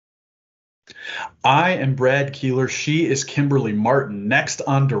I am Brad Keelor. She is Kimberly Martin. Next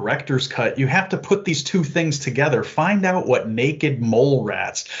on Director's Cut, you have to put these two things together. Find out what naked mole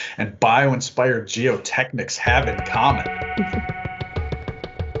rats and bio-inspired geotechnics have in common.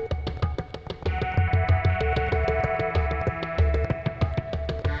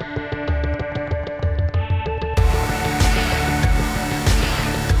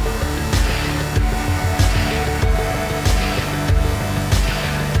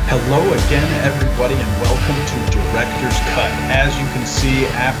 Hello again, everybody, and welcome to Director's Cut. As you can see,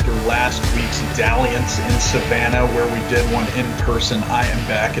 after last week's dalliance in Savannah, where we did one in person, I am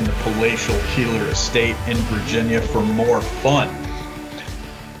back in the palatial Keeler Estate in Virginia for more fun.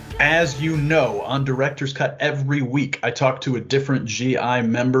 As you know, on Director's Cut every week, I talk to a different GI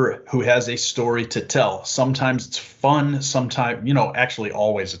member who has a story to tell. Sometimes it's fun, sometimes, actually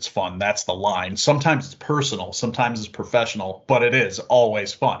always it's fun. That's the line. Sometimes it's personal, sometimes it's professional, but it is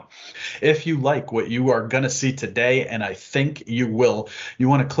always fun. If you like what you are going to see today, and I think you will, you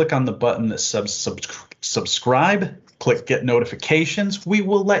want to click on the button that says subscribe. Click get notifications. We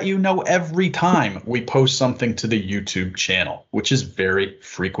will let you know every time we post something to the YouTube channel, which is very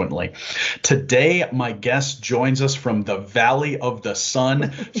frequently. Today, my guest joins us from the Valley of the Sun,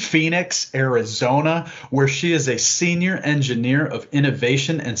 Phoenix, Arizona, where she is a senior engineer of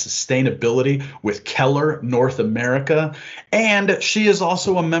innovation and sustainability with Keller, North America. And she is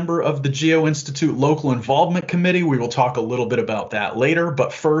also a member of the Geo-Institute Local Involvement Committee. We will talk a little bit about that later.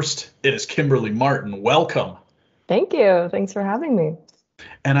 But first, it is Kimberly Martin. Welcome. Thank you. Thanks for having me.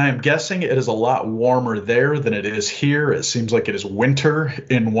 And I am guessing it is a lot warmer there than it is here. It seems like it is winter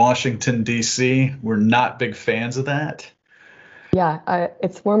in Washington, D.C. We're not big fans of that. Yeah,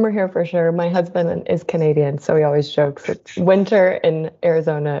 it's warmer here for sure. My husband is Canadian, so he always jokes that winter in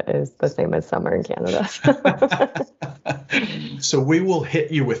Arizona is the same as summer in Canada. So we will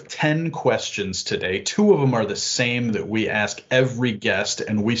hit you with 10 questions today. 2 of them are the same that we ask every guest,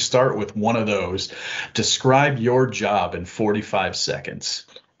 and we start with one of those. Describe your job in 45 seconds.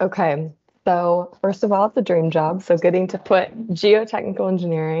 Okay. So first of all, it's a dream job. So getting to put geotechnical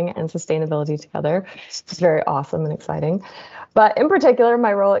engineering and sustainability together is very awesome and exciting. But in particular,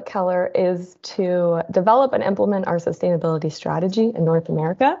 my role at Keller is to develop and implement our sustainability strategy in North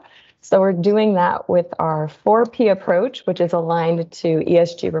America. So we're doing that with our 4P approach, which is aligned to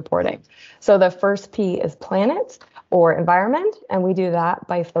ESG reporting. So the first P is planet or environment, and we do that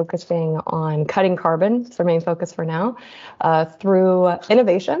by focusing on cutting carbon. It's our main focus for now, through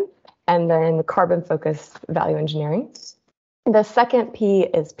innovation and then carbon-focused value engineering. The second P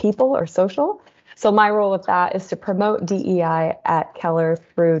is people or social. So my role with that is to promote DEI at Keller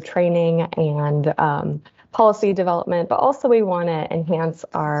through training and policy development, but also we want to enhance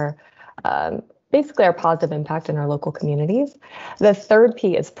our basically our positive impact in our local communities. The third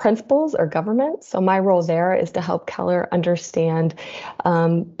P is principles or government. So my role there is to help Keller understand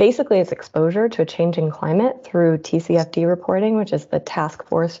basically its exposure to a changing climate through TCFD reporting, which is the Task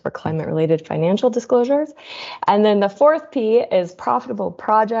Force for Climate-Related Financial Disclosures. And then the fourth P is profitable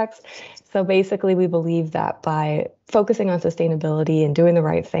projects. So basically, we believe that by focusing on sustainability and doing the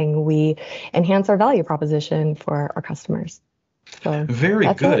right thing, we enhance our value proposition for our customers. So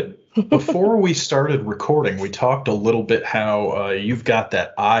very good. Before we started recording, we talked a little bit how you've got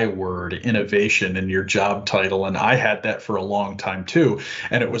that I word, innovation, in your job title, and I had that for a long time too.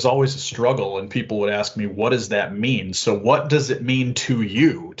 And it was always a struggle, and people would ask me, what does that mean? So what does it mean to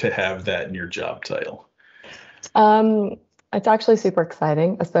you to have that in your job title? It's actually super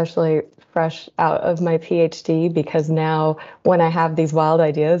exciting, especially fresh out of my PhD, because now when I have these wild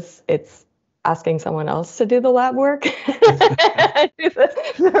ideas, it's asking someone else to do the lab work, do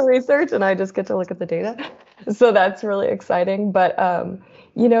the research, and I just get to look at the data. So that's really exciting. But,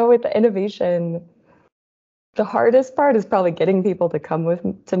 with the innovation, the hardest part is probably getting people to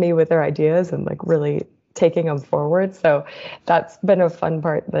come to me with their ideas and really taking them forward. So that's been a fun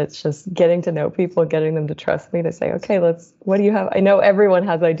part. That's just getting to know people, getting them to trust me to say, okay, what do you have? I know everyone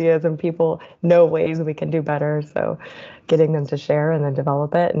has ideas and people know ways we can do better. So getting them to share and then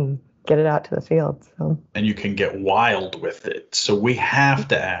develop it and get it out to the field. So. And you can get wild with it. So we have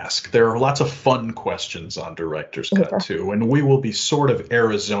to ask. There are lots of fun questions on Director's Cut too, and we will be sort of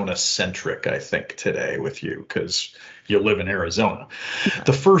Arizona centric, I think, today with you because you live in Arizona.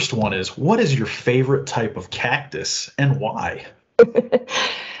 The first one is, what is your favorite type of cactus and why?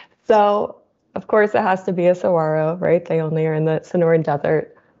 So, of course, it has to be a saguaro, right? They only are in the Sonoran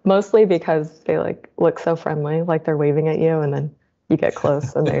Desert, mostly because they look so friendly, like they're waving at you, and then you get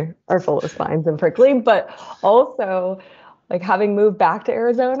close and they are full of spines and prickly. But also, like having moved back to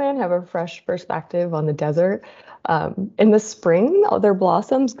Arizona and have a fresh perspective on the desert. In the spring, all their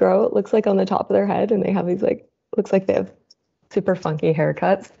blossoms grow, it looks like on the top of their head, and they have these like, looks like they have super funky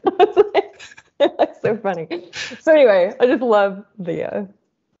haircuts. It's so funny. So anyway, I just love the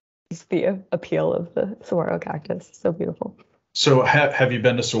appeal of the saguaro cactus. So beautiful. So have you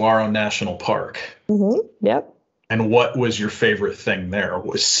been to Saguaro National Park? Yep. And what was your favorite thing there?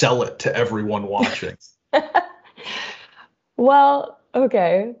 Was sell it to everyone watching. Well,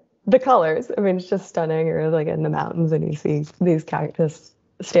 okay. The colors. I mean, it's just stunning. You're like in the mountains and you see these cactus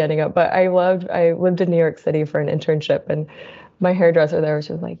standing up. But I lived in New York City for an internship, and my hairdresser there was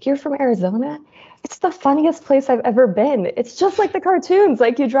just like, "You're from Arizona? It's the funniest place I've ever been. It's just like the cartoons.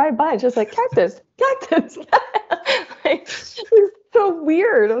 Like you drive by, it's just like cactus, cactus." Like, it's so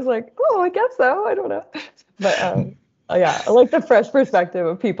weird. I was like, "Oh, I guess so. I don't know." But yeah, I like the fresh perspective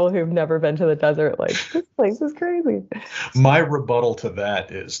of people who've never been to the desert. Like, this place is crazy. My rebuttal to that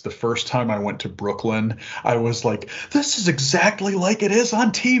is the first time I went to Brooklyn, I was like, this is exactly like it is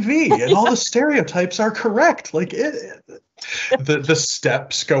on TV, and all the stereotypes are correct. Like the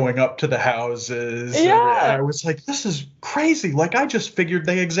steps going up to the houses. Yeah. I was like, this is crazy. Like, I just figured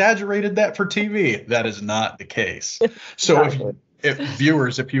they exaggerated that for TV. That is not the case. So Exactly. if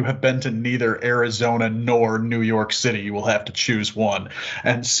viewers, if you have been to neither Arizona nor New York City, you will have to choose one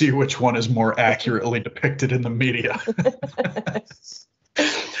and see which one is more accurately depicted in the media.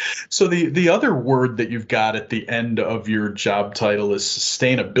 So the other word that you've got at the end of your job title is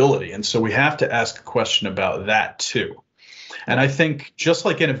sustainability. And so we have to ask a question about that too. And I think just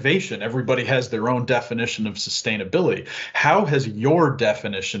like innovation, everybody has their own definition of sustainability. How has your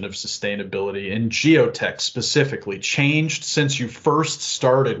definition of sustainability in geotech specifically changed since you first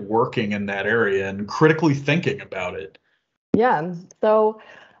started working in that area and critically thinking about it? Yeah. So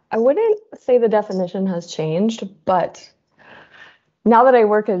I wouldn't say the definition has changed, but now that I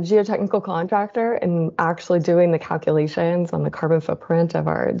work as a geotechnical contractor and actually doing the calculations on the carbon footprint of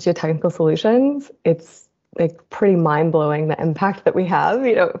our geotechnical solutions, it's like pretty mind-blowing the impact that we have.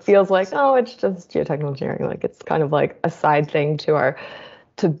 You know, it feels like, oh, it's just geotechnical engineering. Like it's kind of like a side thing to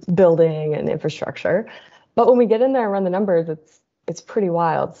building and infrastructure. But when we get in there and run the numbers, it's pretty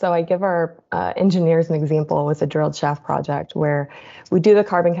wild. So I give our engineers an example with a drilled shaft project where we do the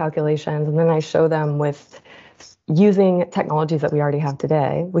carbon calculations, and then I show them with using technologies that we already have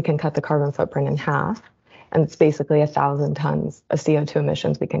today, we can cut the carbon footprint in half. And it's basically 1,000 tons of CO2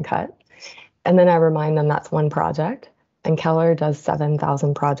 emissions we can cut. And then I remind them that's one project, and Keller does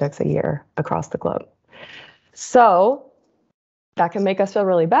 7,000 projects a year across the globe. So that can make us feel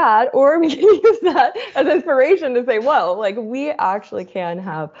really bad, or we can use that as inspiration to say, well, like we actually can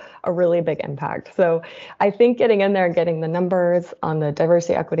have a really big impact. So I think getting in there and getting the numbers on the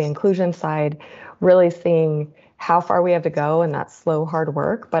diversity, equity, inclusion side, really seeing how far we have to go, and that's slow, hard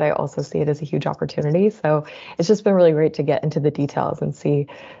work, but I also see it as a huge opportunity. So it's just been really great to get into the details and see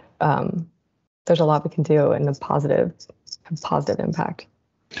there's a lot we can do and a positive impact.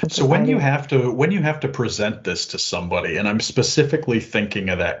 So when you have to present this to somebody, and I'm specifically thinking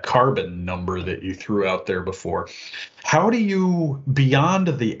of that carbon number that you threw out there before, how do you,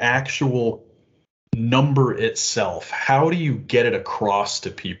 beyond the actual number itself, how do you get it across to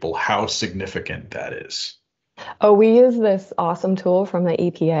people how significant that is? Oh, we use this awesome tool from the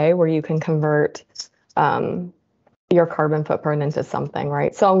EPA where you can convert your carbon footprint into something,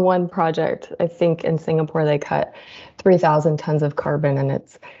 right? So on one project, I think in Singapore, they cut 3,000 tons of carbon, and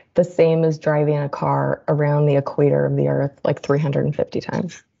it's the same as driving a car around the equator of the Earth like 350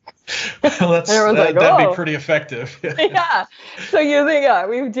 times. Well, that'd be pretty effective. Yeah. So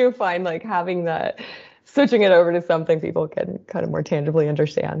we do find like having that, switching it over to something people can kind of more tangibly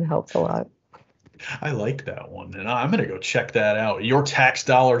understand helps a lot. I like that one, and I'm going to go check that out. Your tax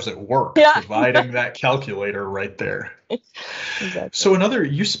dollars at work, yeah. providing that calculator right there. Exactly. So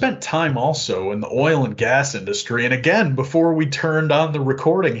you spent time also in the oil and gas industry. And again, before we turned on the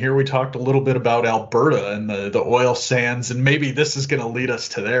recording here, we talked a little bit about Alberta and the oil sands, and maybe this is going to lead us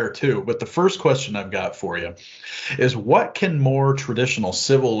to there too. But the first question I've got for you is, what can more traditional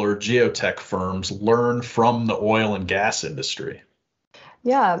civil or geotech firms learn from the oil and gas industry?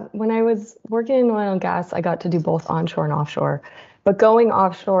 Yeah, when I was working in oil and gas, I got to do both onshore and offshore. But going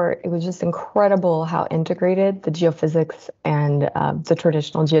offshore, it was just incredible how integrated the geophysics and the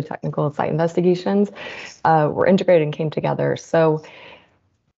traditional geotechnical site investigations were integrated and came together. So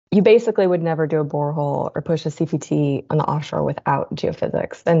you basically would never do a borehole or push a CPT on the offshore without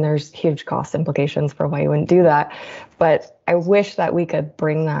geophysics. And there's huge cost implications for why you wouldn't do that. But I wish that we could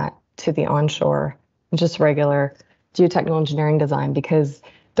bring that to the onshore, just regular geotechnical engineering design, because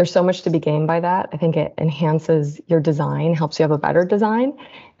there's so much to be gained by that. I think it enhances your design, helps you have a better design,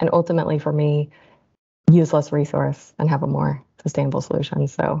 and ultimately for me, use less resource and have a more sustainable solution.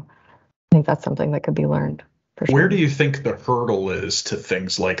 So I think that's something that could be learned for sure. Where do you think the hurdle is to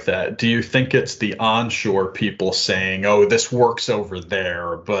things like that? Do you think it's the onshore people saying, oh, this works over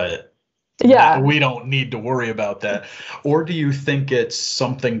there, but we don't need to worry about that? Or do you think it's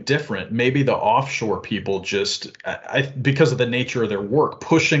something different? Maybe the offshore people just, because of the nature of their work,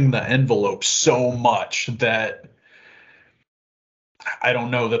 pushing the envelope so much that, I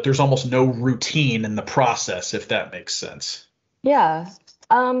don't know, that there's almost no routine in the process, if that makes sense. Yeah.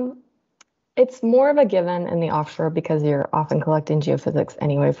 It's more of a given in the offshore because you're often collecting geophysics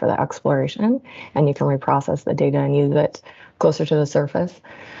anyway for the exploration, and you can reprocess the data and use it closer to the surface.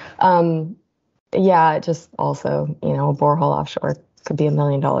 Yeah, it just also, a borehole offshore could be $1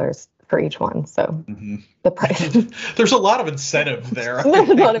 million for each one. So the price. There's a lot of incentive there. There's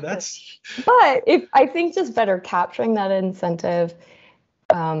a lot of but I think just better capturing that incentive.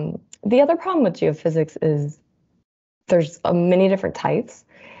 The other problem with geophysics is there's many different types.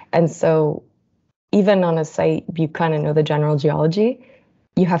 And so even on a site, you kind of know the general geology.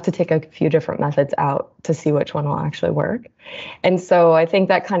 You have to take a few different methods out to see which one will actually work. And so I think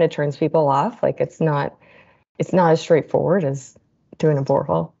that kind of turns people off. Like it's not as straightforward as doing a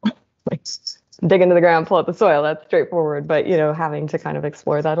borehole. Like dig into the ground, pull out the soil, that's straightforward. But having to kind of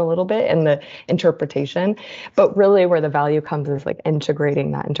explore that a little bit and the interpretation. But really where the value comes is like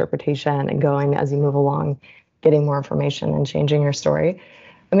integrating that interpretation and going as you move along, getting more information and changing your story.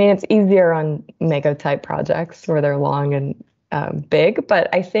 I mean, it's easier on mega type projects where they're long and big,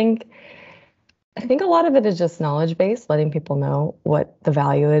 but I think a lot of it is just knowledge based, letting people know what the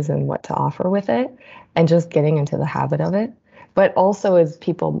value is and what to offer with it, and just getting into the habit of it. But also as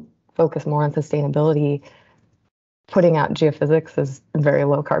people focus more on sustainability, putting out geophysics is a very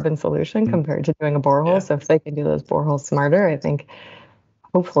low carbon solution compared to doing a borehole. Yeah. So if they can do those boreholes smarter, I think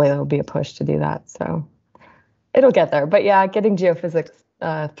hopefully there'll be a push to do that. So it'll get there. But yeah, getting geophysics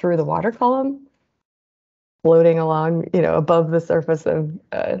through the water column, floating along, above the surface of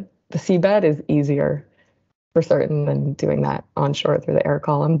the seabed is easier for certain than doing that onshore through the air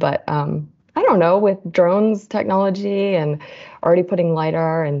column. But I don't know, with drones technology and already putting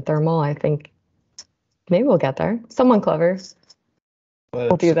LiDAR and thermal, I think maybe we'll get there. Someone clever.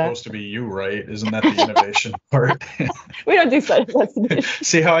 Well, it's supposed to be you, right? Isn't that the innovation part? We don't do site investigation.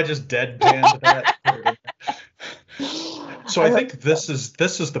 See how I just deadpanned that? So I think this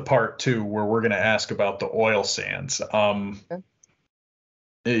is the part too where we're going to ask about the oil sands.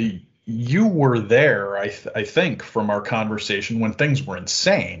 You were there, I think, from our conversation when things were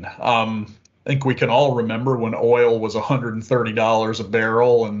insane. I think we can all remember when oil was $130 a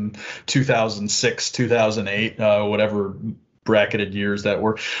barrel in 2006, 2008, whatever bracketed years that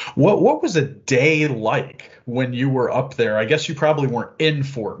were. What was a day like when you were up there? I guess you probably weren't in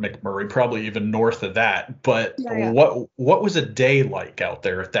Fort McMurray, probably even north of that, but what was a day like out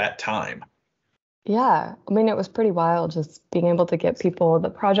there at that time? Yeah, I mean, it was pretty wild just being able to get people. The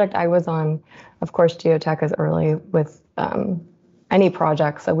project I was on, of course, geotech is early with any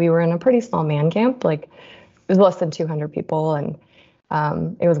project. So we were in a pretty small man camp, like it was less than 200 people, and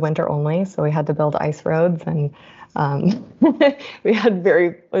it was winter only. So we had to build ice roads, and we had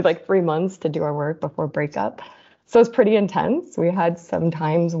 3 months to do our work before breakup. So it was pretty intense. We had some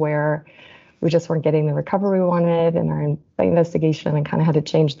times where we just weren't getting the recovery we wanted in our investigation, and kind of had to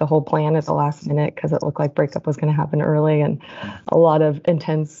change the whole plan at the last minute because it looked like breakup was going to happen early, and a lot of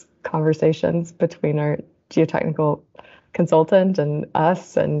intense conversations between our geotechnical consultant and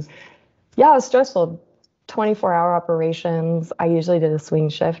us. And yeah, it was stressful. 24-hour operations. I usually did a swing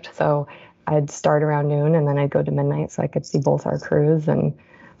shift, so I'd start around noon and then I'd go to midnight so I could see both our crews. And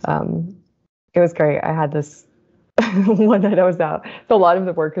it was great. I had this one night I was out. So a lot of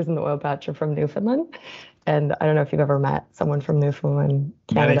the workers in the oil patch are from Newfoundland. And I don't know if you've ever met someone from Newfoundland,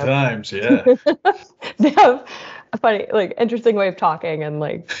 Canada. Many times, yeah. They have a funny, interesting way of talking, and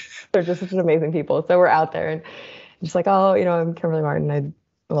they're just such an amazing people. So we're out there and just oh, I'm Kimberly Martin.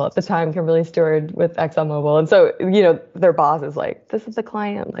 At the time, Kimberly Stewart with ExxonMobil. And so, their boss is like, this is the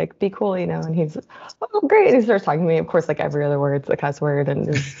client, be cool, and he's, oh, great. And he starts talking to me, of course, every other word's a cuss word, and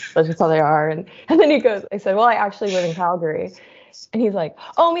that's just how they are. And then he goes, I said, well, I actually live in Calgary. And he's like,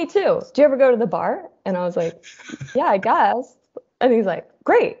 oh, me too. Do you ever go to the bar? And I was like, yeah, I guess. And he's like,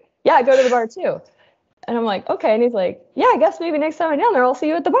 great. Yeah, I go to the bar too. And I'm like, okay. And he's like, yeah, I guess maybe next time I'm down there, I'll see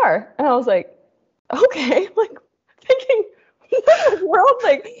you at the bar. And I was like, okay. Thinking, what in the world?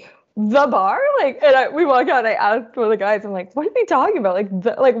 The bar? And we walk out and I asked one of the guys, I'm like, what are they talking about?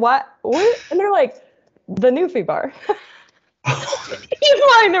 What? And they're like, the Newfie bar. He's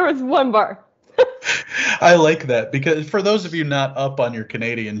lying. There was one bar. I like that, because for those of you not up on your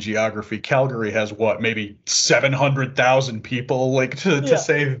Canadian geography, Calgary has what, maybe 700,000 people, like to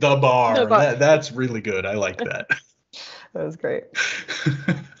say the bar. That's really good. I like that. That was great.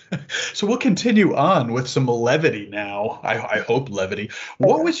 So we'll continue on with some levity now. I hope levity.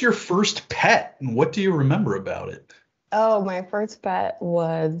 What was your first pet, and what do you remember about it? Oh, my first pet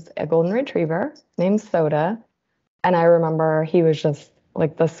was a golden retriever named Soda. And I remember he was just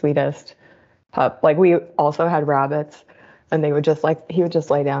like the sweetest pup. Like, we also had rabbits, and he would just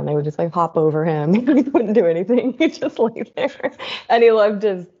lay down. They would just like hop over him. He wouldn't do anything. He'd just lay there. And he loved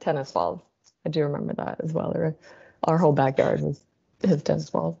his tennis balls. I do remember that as well. Our whole backyard was his tennis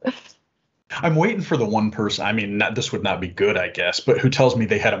balls. I'm waiting for the one person, I mean, this would not be good, I guess, but who tells me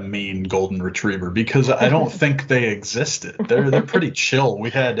they had a mean golden retriever, because I don't think they existed. They're pretty chill. We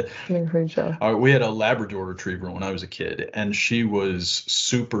had a Labrador retriever when I was a kid, and she was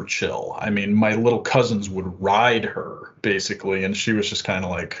super chill. I mean, my little cousins would ride her basically, and she was just kind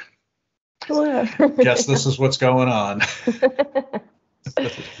of like, guess this is what's going on.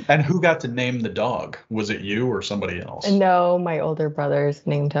 And who got to name the dog? Was it you or somebody else? No, my older brothers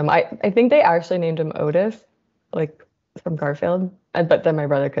named him. I think they actually named him Otis, like from Garfield. But then my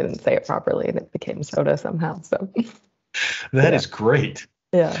brother couldn't say it properly, and it became Soda somehow. So that is great.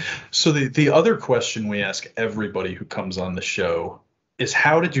 Yeah. So the other question we ask everybody who comes on the show is,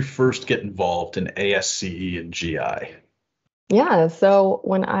 how did you first get involved in ASCE and GI? Yeah, so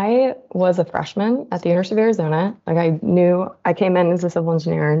when I was a freshman at the University of Arizona, like, I came in as a civil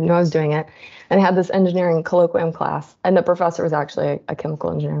engineer, knew I was doing it, and I had this engineering colloquium class, and the professor was actually a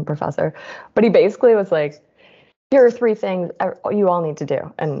chemical engineering professor, but he basically was like, here are 3 things you all need to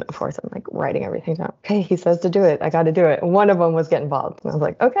do. And of course, I'm like writing everything down. Okay, he says to do it. I got to do it. And one of them was get involved. And I was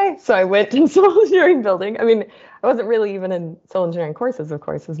like, okay. So I went to civil engineering building. I mean, I wasn't really even in civil engineering courses, of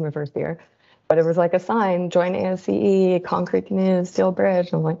course. This was my first year. But it was like a sign, join ASCE, concrete canoes, steel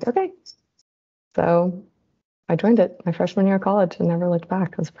bridge. I'm like, okay. So I joined it my freshman year of college and never looked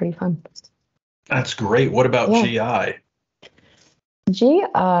back. It was pretty fun. That's great. What about GI?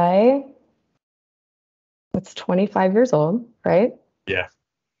 GI, it's 25 years old, right? Yeah.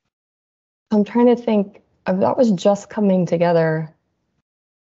 I'm trying to think. That was just coming together,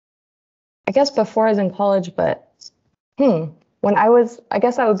 I guess, before I was in college, but when I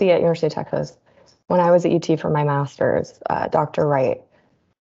guess I would be at University of Texas. When I was at UT for my master's, Dr. Wright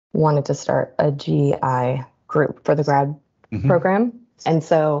wanted to start a GI group for the grad program. And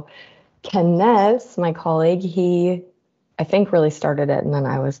so Ken Ness, my colleague, he, I think, really started it. And then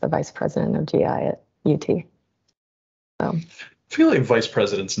I was the vice president of GI at UT. So I feel like vice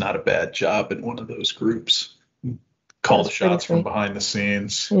president's not a bad job in one of those groups. Call the shots from behind the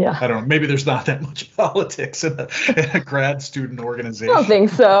scenes. Yeah. I don't know. Maybe there's not that much politics in a grad student organization. I don't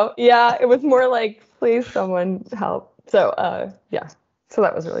think so. Yeah. It was more like, please, someone help. So, yeah. So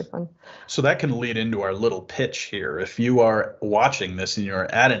that was really fun. So that can lead into our little pitch here. If you are watching this and you're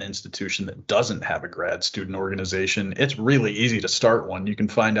at an institution that doesn't have a grad student organization, it's really easy to start one. You can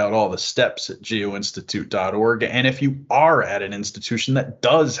find out all the steps at Geo-Institute.org. And if you are at an institution that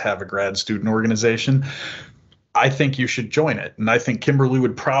does have a grad student organization, I think you should join it. And I think Kimberly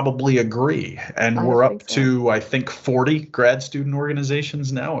would probably agree. And we're up to, I think, 40 grad student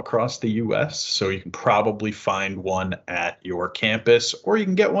organizations now across the US. So you can probably find one at your campus, or you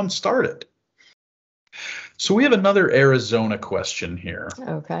can get one started. So we have another Arizona question here.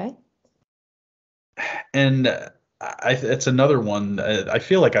 Okay. And it's another one. I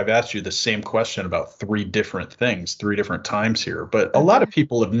feel like I've asked you the same question about 3 different things, 3 different times here, but a lot of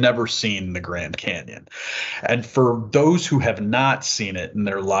people have never seen the Grand Canyon. And for those who have not seen it in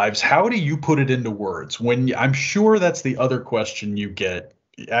their lives, how do you put it into words? I'm sure that's the other question you get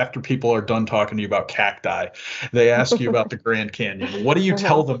after people are done talking to you about cacti. They ask you about the Grand Canyon. What do you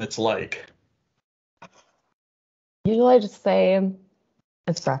tell them it's like? Usually I just say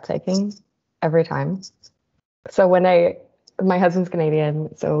it's breathtaking every time. So my husband's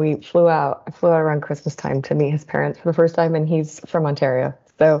Canadian, so I flew out around Christmas time to meet his parents for the first time, and he's from Ontario.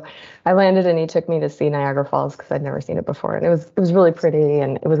 So I landed and he took me to see Niagara Falls because I'd never seen it before. And it was really pretty,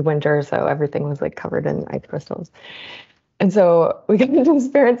 and it was winter, so everything was like covered in ice crystals. And so we got into his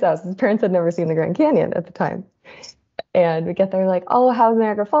parents' house. His parents had never seen the Grand Canyon at the time. And we get there like, oh, how's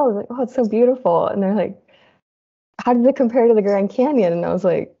Niagara Falls? Like, oh, it's so beautiful. And they're like, how does it compare to the Grand Canyon? And I was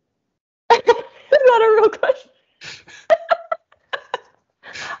like, is that a real question?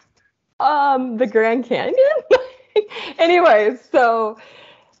 The Grand Canyon? Anyways, so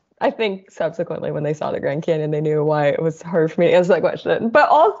I think subsequently when they saw the Grand Canyon, they knew why it was hard for me to answer that question. But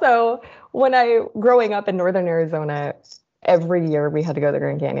also, growing up in northern Arizona, every year we had to go to the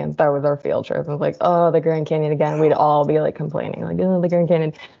Grand Canyon. That was our field trip. It was like, oh, the Grand Canyon again. We'd all be like complaining, like, oh, the Grand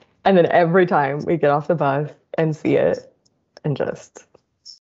Canyon. And then every time we get off the bus and see it and just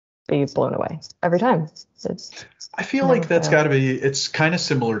be blown away every time. I feel like that's got to be, it's kind of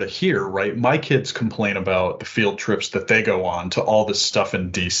similar to here, right? My kids complain about the field trips that they go on to all this stuff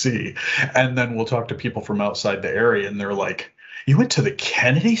in DC. And then we'll talk to people from outside the area and they're like, you went to the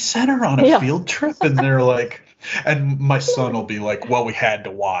Kennedy Center on a field trip? And they're like, and my son will be like, well, we had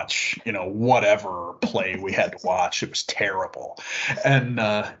to watch, whatever play we had to watch. It was terrible. And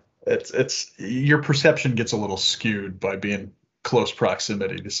it's your perception gets a little skewed by being close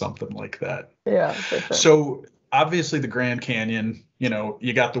proximity to something like that. Yeah, for sure. So obviously the Grand Canyon,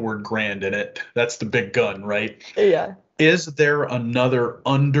 you got the word grand in it. That's the big gun, right? Yeah. Is there another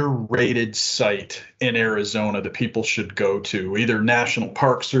underrated site in Arizona that people should go to, either National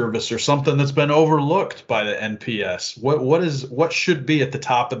Park Service or something that's been overlooked by the NPS? What should be at the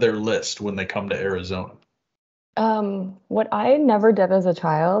top of their list when they come to Arizona? What I never did as a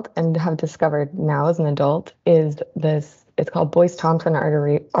child and have discovered now as an adult is this. It's called Boyce Thompson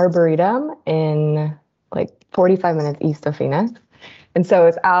Arboretum in like 45 minutes east of Phoenix. And so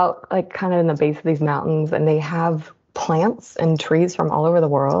it's out like kind of in the base of these mountains, and they have plants and trees from all over the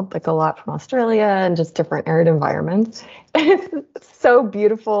world, like a lot from Australia and just different arid environments. It's so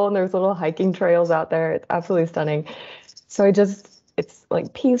beautiful, and there's little hiking trails out there. It's absolutely stunning. So it's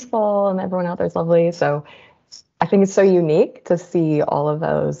like peaceful, and everyone out there is lovely. So I think it's so unique to see all of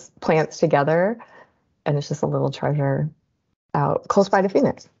those plants together, and it's just a little treasure out close by to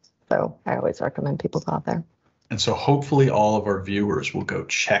Phoenix. So I always recommend people go out there. And so hopefully all of our viewers will go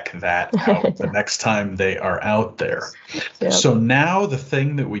check that out the next time they are out there. Yep. So now the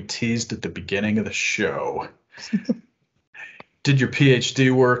thing that we teased at the beginning of the show. Did your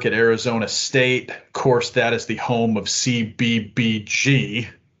PhD work at Arizona State. Of course, that is the home of CBBG.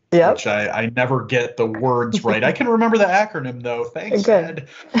 Yep. Which I never get the words right. I can remember the acronym, though. Thanks, Ed.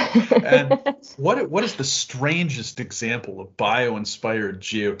 And what is the strangest example of bio-inspired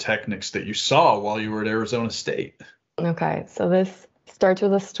geotechnics that you saw while you were at Arizona State? Okay, so this starts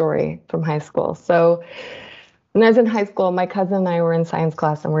with a story from high school. So when I was in high school, my cousin and I were in science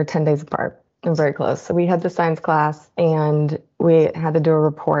class, and we're 10 days apart. And very close. So we had the science class, and we had to do a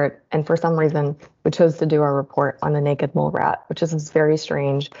report. And for some reason, we chose to do our report on the naked mole rat, which is this very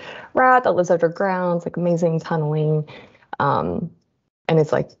strange rat that lives underground. It's like amazing tunneling. And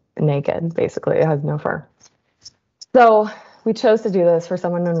it's like naked, basically. It has no fur. So we chose to do this for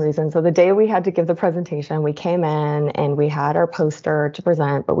some unknown reason. So the day we had to give the presentation, we came in and we had our poster to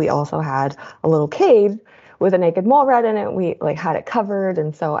present, but we also had a little cage with a naked mole rat in it. We like had it covered.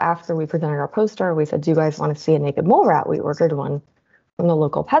 And so after we presented our poster, we said, do you guys want to see a naked mole rat? We ordered one from the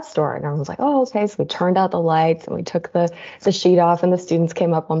local pet store. And everyone was like, oh, okay. So we turned out the lights and we took the sheet off, and the students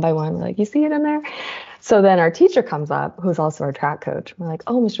came up one by one. We're like, you see it in there? So then our teacher comes up, who's also our track coach. We're like,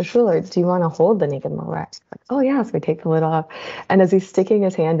 oh, Mr. Schuler, do you want to hold the naked mole rat? He's like, oh, yeah. So we take the lid off. And as he's sticking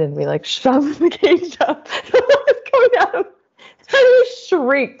his hand in, we like shove the cage up. It's coming at him. And he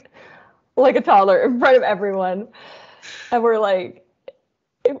shrieked like a toddler in front of everyone. And we're like,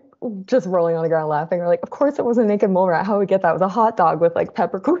 just rolling on the ground laughing. We're like, of course it wasn't a naked mole rat. How would we get that? It was a hot dog with like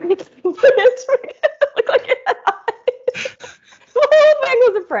peppercorns. The whole thing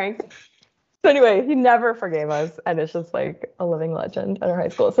was a prank. So anyway, he never forgave us, and it's just like a living legend at our high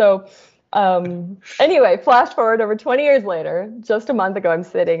school. So anyway, flash forward over 20 years later, just a month ago, I'm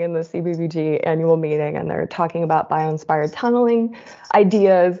sitting in the CBBG annual meeting, and they're talking about bio-inspired tunneling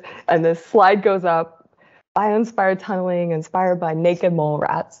ideas, and this slide goes up, bio-inspired tunneling inspired by naked mole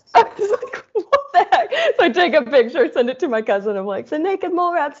rats. I was like, what the heck? So I take a picture, send it to my cousin. I'm like, the naked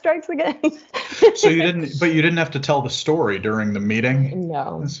mole rat strikes again. So you didn't have to tell the story during the meeting?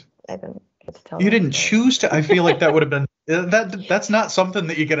 No, I didn't. You didn't choose to. I feel like that would have been that's not something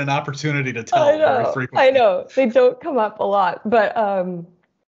that you get an opportunity to tell very frequently. I know they don't come up a lot, but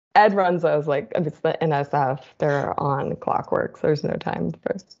Ed runs those, like it's the NSF. They're on clockwork, so there's no time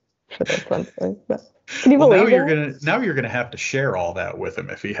for those fun things. But can you believe it? Now you're gonna have to share all that with him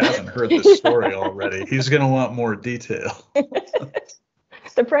if he hasn't heard this story already. He's gonna want more detail.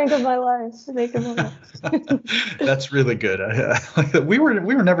 The prank of my life. That's really good. We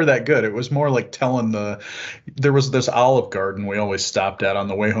were never that good. It was more like telling there was this Olive Garden we always stopped at on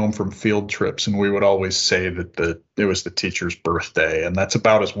the way home from field trips, and we would always say that it was the teacher's birthday, and that's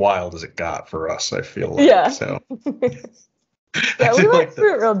about as wild as it got for us, I feel like. Yeah. So yeah, we went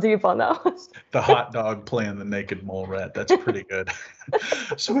through it real deep on that one. The hot dog playing the naked mole rat. That's pretty good.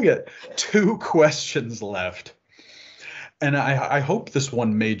 So we got 2 questions left. And I hope this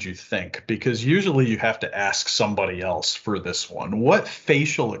one made you think, because usually you have to ask somebody else for this one. What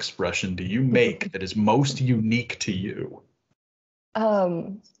facial expression do you make that is most unique to you?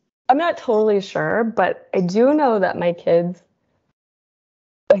 I'm not totally sure, but I do know that my kids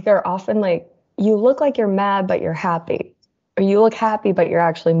like are often like, you look like you're mad, but you're happy. Or you look happy, but you're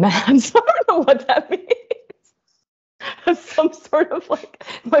actually mad. So I don't know what that means. Some sort of like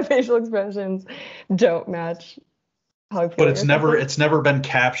my facial expressions don't match how I feel. But it's never been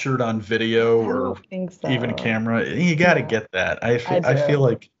captured on video I or don't think even so. camera. You got to Yeah, get that. I I feel do.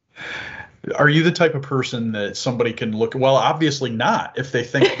 like, are you the type of person that somebody can look, well, obviously not, if they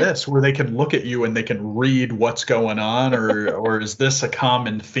think this, where they can look at you and they can read what's going on, or is this a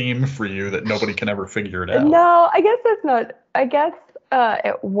common theme for you that nobody can ever figure it out? No, I guess that's not. I guess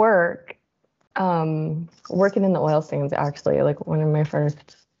at work, working in the oil sands, actually, like one of my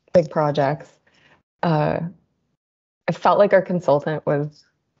first big projects, uh, I felt like our consultant was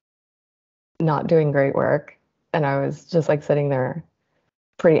not doing great work, and I was just like sitting there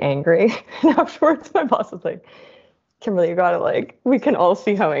pretty angry. And afterwards, my boss was like, "Kimberly, you gotta like, we can all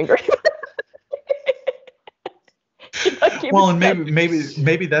see how angry." You gotta keep Well, it and steady.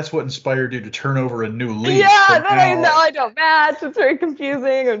 maybe that's what inspired you to turn over a new leaf. Yeah, So then I now, know I don't match. It's very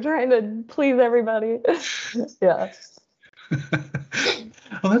confusing. I'm trying to please everybody. Yeah.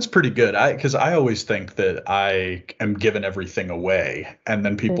 well, that's pretty good. Because I always think that I am giving everything away, and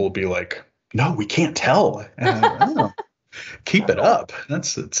then people will be like, "No, we can't tell." And I don't know. Keep it No, up.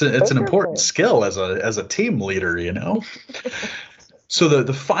 It's go an for important skill as a team leader, you know. it. So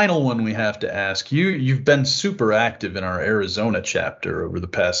the final one we have to ask you, you've been super active in our Arizona chapter over the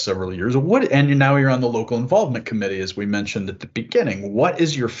past several years. Now you're on the local involvement committee, as we mentioned at the beginning. What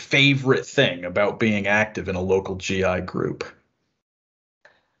is your favorite thing about being active in a local GI group?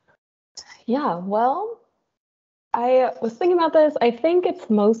 Yeah, well, I was thinking about this. I think it's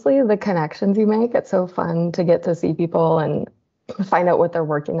mostly the connections you make. It's so fun to get to see people and find out what they're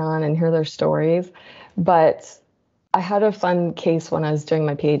working on and hear their stories. But I had a fun case when I was doing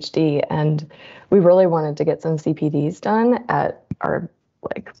my PhD, and we really wanted to get some CPDs done at our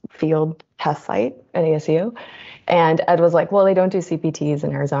like field test site at ASU. And Ed was like, "Well, they don't do CPTs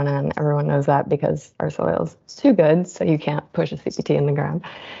in Arizona, and everyone knows that because our soil's too good, so you can't push a CPT in the ground."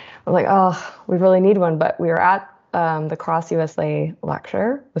 I was like, "Oh, we really need one," but we were at the Cross USA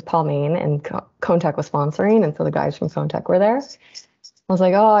lecture with Paul Main, and Contech was sponsoring, and so the guys from Contech were there. I was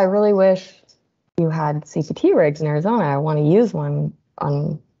like, "Oh, I really wish you had CPT rigs in Arizona. I want to use one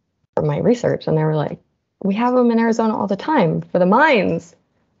on for my research." And they were like, "We have them in Arizona all the time for the mines,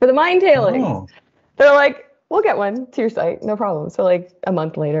 for the mine tailings." Oh, They're like, "We'll get one to your site, no problem." So like a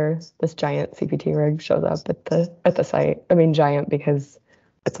month later, this giant CPT rig shows up at the site. I mean, giant because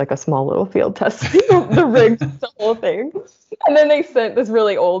it's like a small little field test. The rig, the whole thing. And then they sent this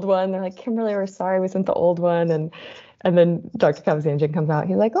really old one. They're like, "Kimberly, we're sorry we sent the old one." And then Dr. Kavasanjian comes out.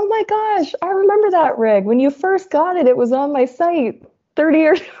 He's like, "Oh my gosh, I remember that rig. When you first got it, it was on my site 30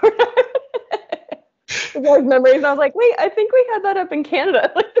 years ago." Those memories. And I was like, "Wait, I think we had that up in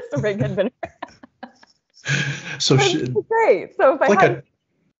Canada." Like this rig had been. so That's great. So if I like had,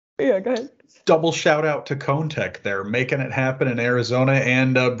 a yeah, go ahead. double shout out to Contech there, making it happen in Arizona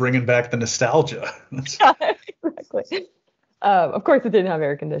and bringing back the nostalgia. Yeah, exactly. Of course, it didn't have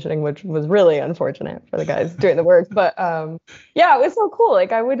air conditioning, which was really unfortunate for the guys doing the work. But yeah, it was so cool. Like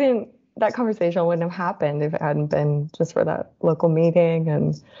that conversation wouldn't have happened if it hadn't been just for that local meeting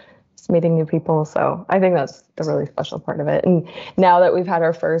and just meeting new people. So I think that's the really special part of it. And now that we've had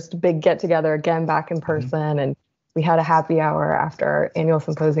our first big get together again back in Mhm. person, and we had a happy hour after our annual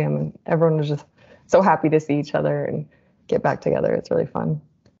symposium, and everyone was just so happy to see each other and get back together. It's really fun.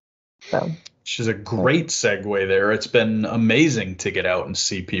 So. Which is a great segue there. It's been amazing to get out and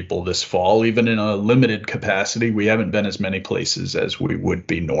see people this fall, even in a limited capacity. We haven't been as many places as we would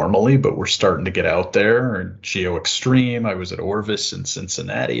be normally, but we're starting to get out there. Geo Extreme, I was at Orvis in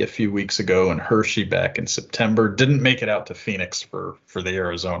Cincinnati a few weeks ago, and Hershey back in September. Didn't make it out to Phoenix for the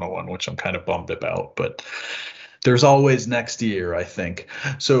Arizona one, which I'm kind of bummed about, but there's always next year, I think.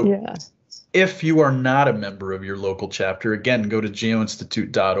 So Yeah. if you are not a member of your local chapter, again, go to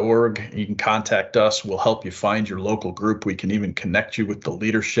geoinstitute.org. You can contact us. We'll help you find your local group. We can even connect you with the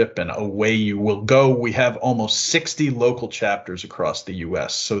leadership, and away you will go. We have almost 60 local chapters across the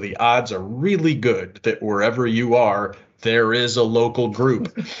U.S., so the odds are really good that wherever you are, there is a local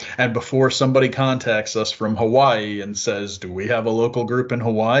group. And before somebody contacts us from Hawaii and says, "Do we have a local group in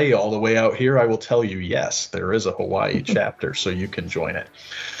Hawaii all the way out here?" I will tell you, yes, there is a Hawaii chapter, so you can join it.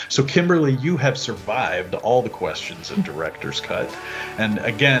 So Kimberly, you have survived all the questions of Director's Cut. And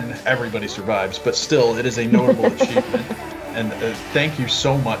again, everybody survives, but still, it is a notable achievement. And thank you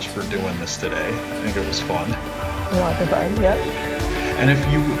so much for doing this today. I think it was fun. You're welcome, Brian. Yep. And if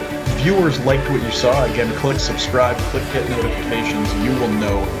you viewers liked what you saw, again, click subscribe, click get notifications. You will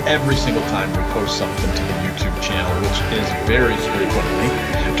know every single time we post something to the YouTube channel, which is very frequently.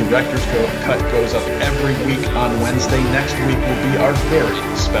 Director's Cut goes up every week on Wednesday. Next week will be our very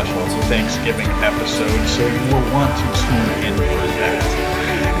special Thanksgiving episode, so you will want to tune in for that.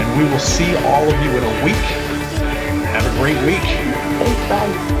 And we will see all of you in a week. Have a great week. Thanks,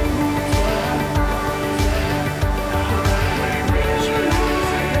 Brian.